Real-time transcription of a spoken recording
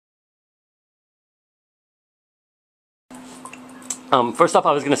First off,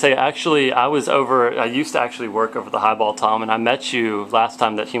 I was going to say, actually, I used to actually work over the Highball Tom, and I met you last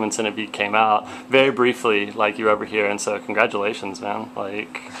time that Human Centipede came out, very briefly, like you were over here, and so congratulations, man.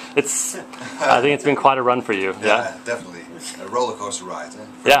 Like, I think it's been quite a run for you. Yeah, definitely. A roller coaster ride.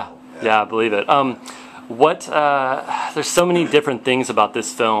 Yeah, I believe it. There's so many different things about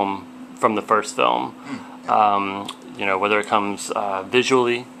this film from the first film, you know, whether it comes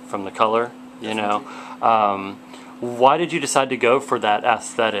visually, from the color, you know. Why did you decide to go for that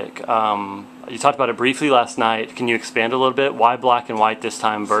aesthetic? You talked about it briefly last night. Can you expand a little bit? Why black and white this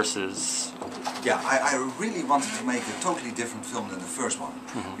time versus... Yeah, I really wanted to make a totally different film than the first one.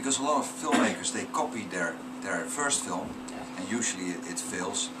 Because a lot of filmmakers, they copy their first film, and usually it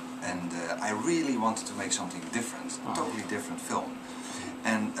fails. And I really wanted to make something different, a totally different film.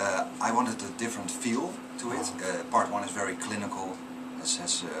 And I wanted a different feel to it. Part 1 is very clinical. It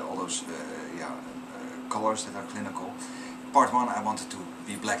has all those colors that are clinical. Part 1 I wanted to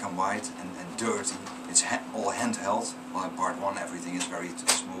be black and white and dirty. It's all handheld. While in part 1 everything is very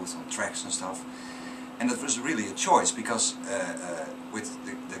smooth on tracks and stuff. And it was really a choice because with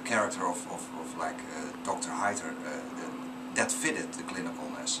the character of like Dr. Heiter, that fitted the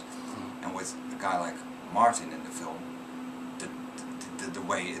clinicalness. And with a guy like Martin in the film, the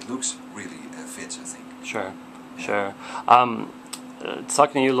way it looks really fits, I think. Sure, sure.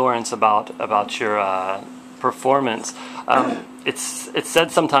 Talking to you, Laurence, about your performance, it's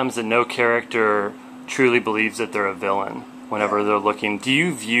said sometimes that no character truly believes that they're a villain whenever they're looking. Do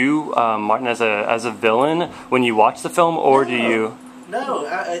you view Martin as a villain when you watch the film, or do you? No,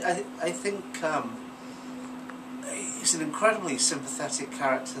 I think he's an incredibly sympathetic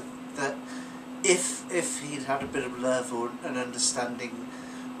character that if he'd had a bit of love or an understanding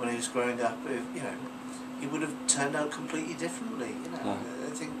when he was growing up, you know, he would have turned out completely differently. You know, I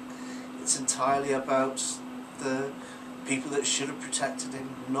think it's entirely about the people that should have protected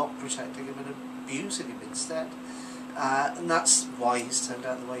him, not protecting him and abusing him instead. And that's why he's turned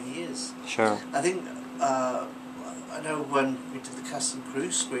out the way he is. Sure. I think I know when we did the cast and crew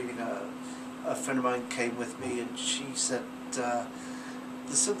screening, a friend of mine came with me and she said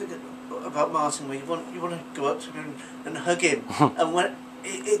there's something about Martin where you want to go up to him and hug him, and when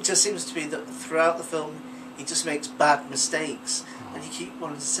it just seems to be that throughout the film he just makes bad mistakes, and you keep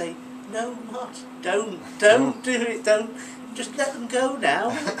wanting to say, no, Martin, don't do it, don't, just let them go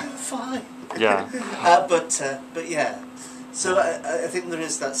now, fine. Yeah. But yeah, so I think there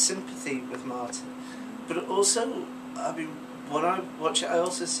is that sympathy with Martin, but also, I mean, when I watch it, I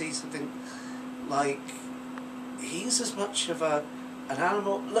also see something like he's as much of an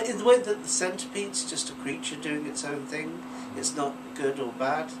animal, like in the way that the centipede's just a creature doing its own thing. It's not good or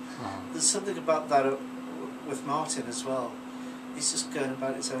bad. There's something about that with Martin as well. He's just going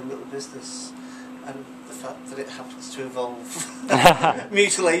about its own little business, and the fact that it happens to involve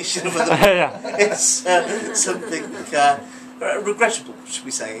mutilation of other people, it's something regrettable, should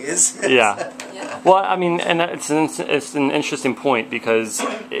we say? Yeah. Well, I mean, and it's an interesting point, because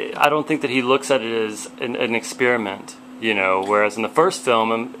I don't think that he looks at it as an experiment. You know, whereas in the first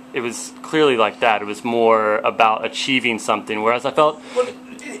film, it was clearly like that. It was more about achieving something. Whereas I felt, well,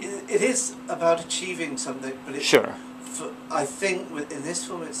 it is about achieving something, but it, sure. I think in this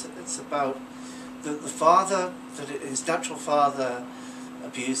film, it's about the father, that his natural father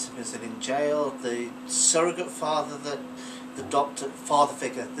abused him, is in jail. The surrogate father, that the father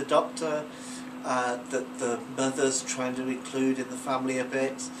figure, the doctor, that the mother's trying to include in the family a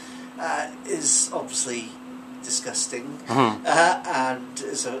bit, is obviously disgusting, and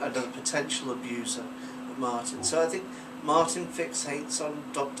is another potential abuser of Martin. So I think Martin fixates on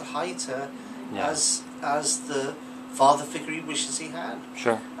Dr. Heiter as the father figure he wishes he had.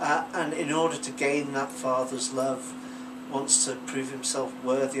 Sure. And in order to gain that father's love, wants to prove himself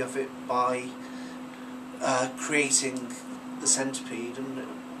worthy of it by creating the centipede and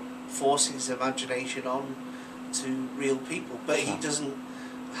forcing his imagination on to real people. But he doesn't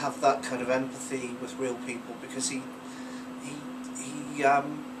have that kind of empathy with real people, because he you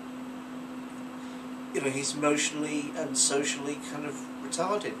know, he's emotionally and socially kind of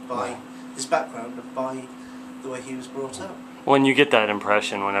retarded by his background and by the way he was brought up. When you get that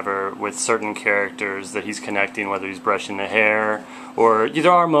impression whenever with certain characters that he's connecting, whether he's brushing the hair or there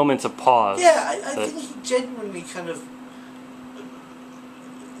are moments of pause. Yeah, I think he genuinely kind of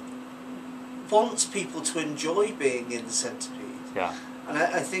wants people to enjoy being in the centipede. Yeah. And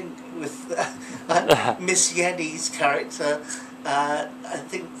I think with Miss Yennie's character, I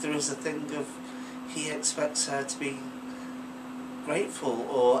think there is a thing of he expects her to be grateful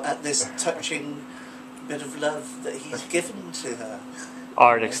or at this touching bit of love that he's given to her.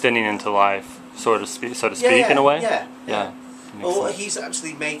 Art extending into life, so to speak, in a way. Yeah. Or he's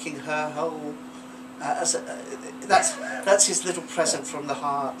actually making her whole. That's his little present from the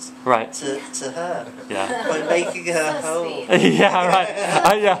heart, right, to her. Yeah, by making her whole. Yeah, right.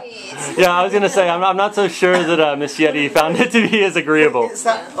 Yeah. I was gonna say I'm not so sure that Miss Yennie found it to be as agreeable. It's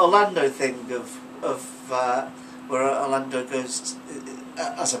that Orlando thing of where Orlando goes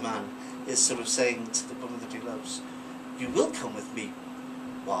as a man is sort of saying to the woman that he loves, "You will come with me.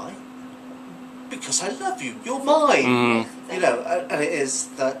 Why? Because I love you. You're mine." Mm-hmm. You know, and it is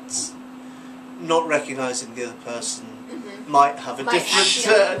that. Not recognising the other person might have a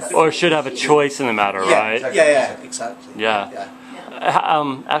different... or should have a choice in the matter, right? Exactly. Yeah.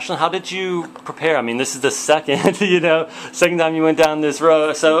 Ashlynn, how did you prepare? I mean, this is the second, second time you went down this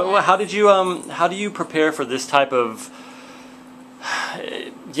road. So, how do you prepare for this type of,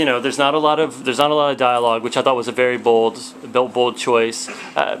 there's not a lot of dialogue, which I thought was a very bold choice.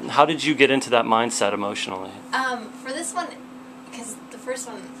 How did you get into that mindset emotionally? For this one, because the first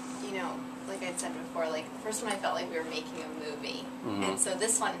one, like I said before, like the first one I felt like we were making a movie, and so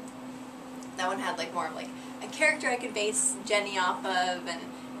this one, that one had like more of like a character I could base Yennie off of, and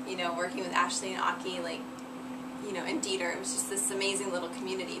working with Ashley and Aki, like and Dieter, it was just this amazing little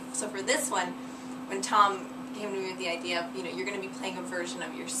community. So for this one, when Tom came to me with the idea of you're going to be playing a version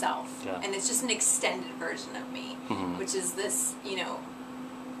of yourself, and it's just an extended version of me, which is this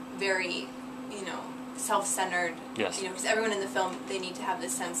very self-centered, because everyone in the film, they need to have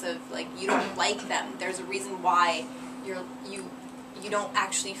this sense of like you don't like them. There's a reason why you don't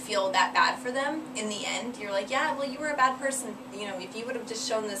actually feel that bad for them. In the end, you're like, yeah, well, you were a bad person. If you would have just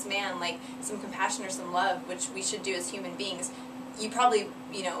shown this man like some compassion or some love, which we should do as human beings, you probably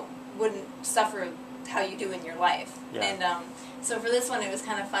wouldn't suffer how you do in your life. And so for this one, it was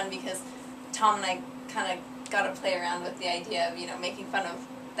kind of fun because Tom and I kind of got to play around with the idea of making fun of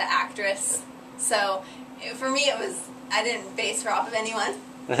the actress. So for me, it was, I didn't base her off of anyone,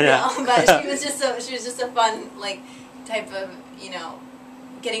 but she was just a fun like type of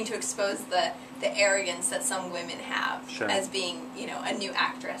getting to expose the arrogance that some women have as being a new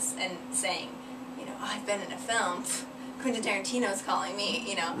actress and saying I've been in a film, Quentin Tarantino's calling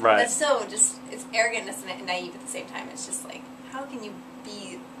me, that's so just, it's arrogantness and naive at the same time. It's just like, how can you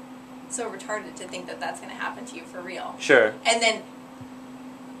be so retarded to think that that's going to happen to you for real? Sure. And then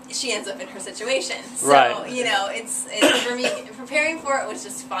she ends up in her situation. So, it's for me, preparing for it was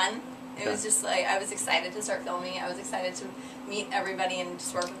just fun. It was just like, I was excited to start filming. I was excited to meet everybody and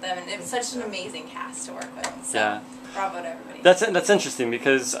just work with them. And it was such an amazing cast to work with. So, bravo to everybody. That's interesting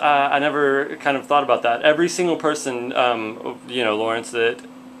because I never kind of thought about that. Every single person, Laurence, that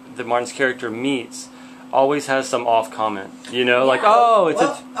Martin's character meets always has some off comment. Like, oh, it's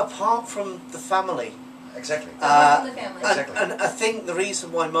apart from the family. Exactly. Exactly. And I think the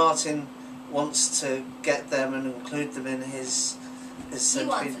reason why Martin wants to get them and include them in his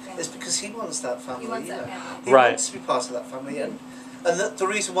Centipede is because he wants that family. He wants to be part of that family, and the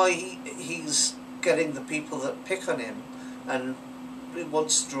reason why he's getting the people that pick on him and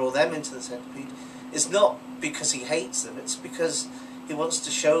wants to draw them into the Centipede is not because he hates them. It's because he wants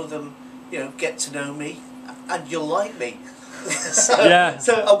to show them, get to know me, and you'll like me. So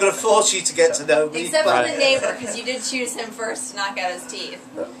I'm going to force you to get to know me. Except for the neighbor, because you did choose him first to knock out his teeth.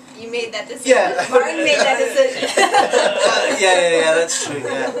 You made that decision. Martin made that decision. That's true.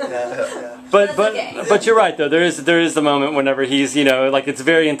 But you're right though. There is the moment whenever he's like it's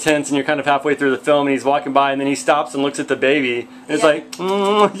very intense and you're kind of halfway through the film and he's walking by and then he stops and looks at the baby and it's like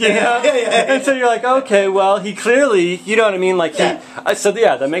and so you're like, okay, well he clearly, you know what I mean, like that makes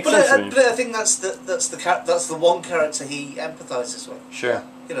sense to me. But I think that's the one character he empathizes with. Sure.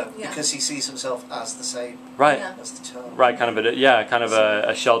 Because he sees himself as the same. Right. As the child. Right, kind of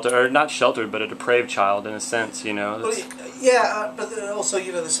a shelter, or not sheltered, but a depraved child in a sense, Well, but also,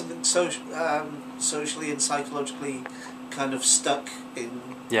 there's something socially and psychologically kind of stuck in,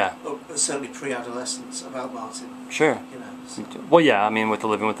 certainly pre-adolescence about Martin. Sure. So. Well, I mean, with the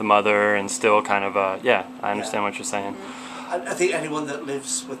living with the mother and still kind of, I understand what you're saying. I think anyone that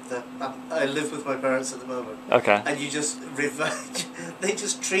lives with I live with my parents at the moment. Okay. And you just they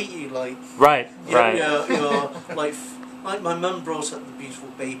just treat you like you're like my mum brought up the beautiful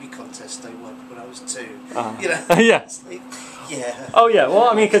baby contest I won when I was 2. Yes. Oh yeah. Well,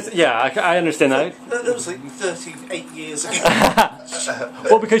 I mean, because I understand that. That was like 38 years ago.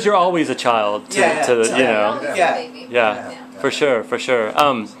 Well, because you're always a child. For sure.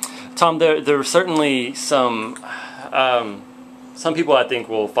 Tom, there are certainly some people I think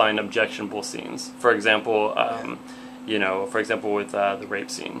will find objectionable scenes. For example, with the rape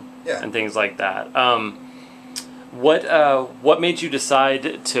scene and things like that. What made you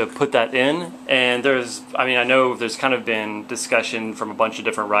decide to put that in? And I know there's kind of been discussion from a bunch of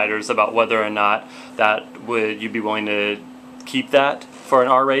different writers about whether or not you'd be willing to keep that for an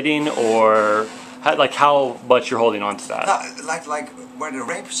R rating, or how much you're holding on to that. Like where the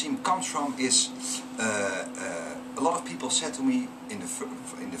rape scene comes from is a lot of people said to me in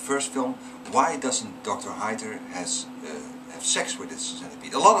the first film, why doesn't Dr. Hyder have sex with his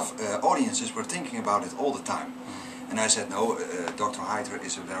centipede? A lot of audiences were thinking about it all the time. And I said, no, Dr. Hyder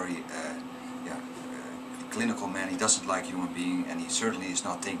is a very clinical man. He doesn't like human being, and he certainly is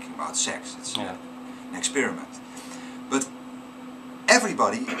not thinking about sex. It's an experiment. But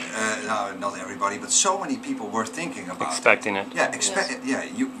everybody, no, not everybody, but so many people were thinking about expecting it.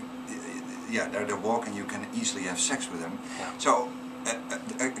 Yeah, they're walking. You can easily have sex with them. Yeah. So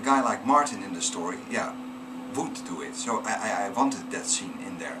a guy like Martin in the story, would do it. So I wanted that scene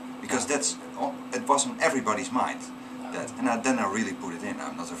in there because it was on everybody's mind. Then I really put it in.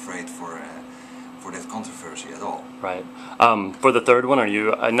 I'm not afraid for that controversy at all. Right. For the third one, are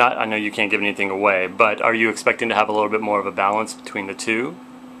you I know you can't give anything away, but are you expecting to have a little bit more of a balance between the two?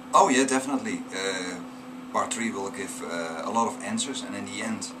 Oh yeah, definitely. Part 3 will give a lot of answers, and in the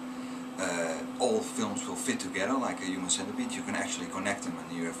end, all films will fit together like a Human Centipede. You can actually connect them,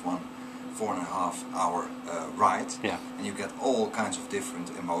 and you have one 4.5 hour ride, and you get all kinds of different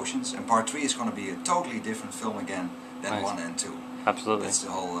emotions. And part 3 is going to be a totally different film again than 1 and 2. Absolutely. That's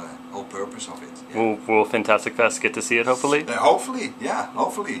the whole purpose of it. Yeah. Will Fantastic Fest get to see it, hopefully? Hopefully,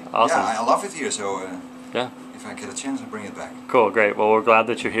 hopefully. Awesome. Yeah, I love it here, so if I get a chance, I'll bring it back. Cool, great. Well, we're glad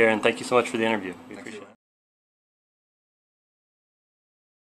that you're here, and thank you so much for the interview. We appreciate it.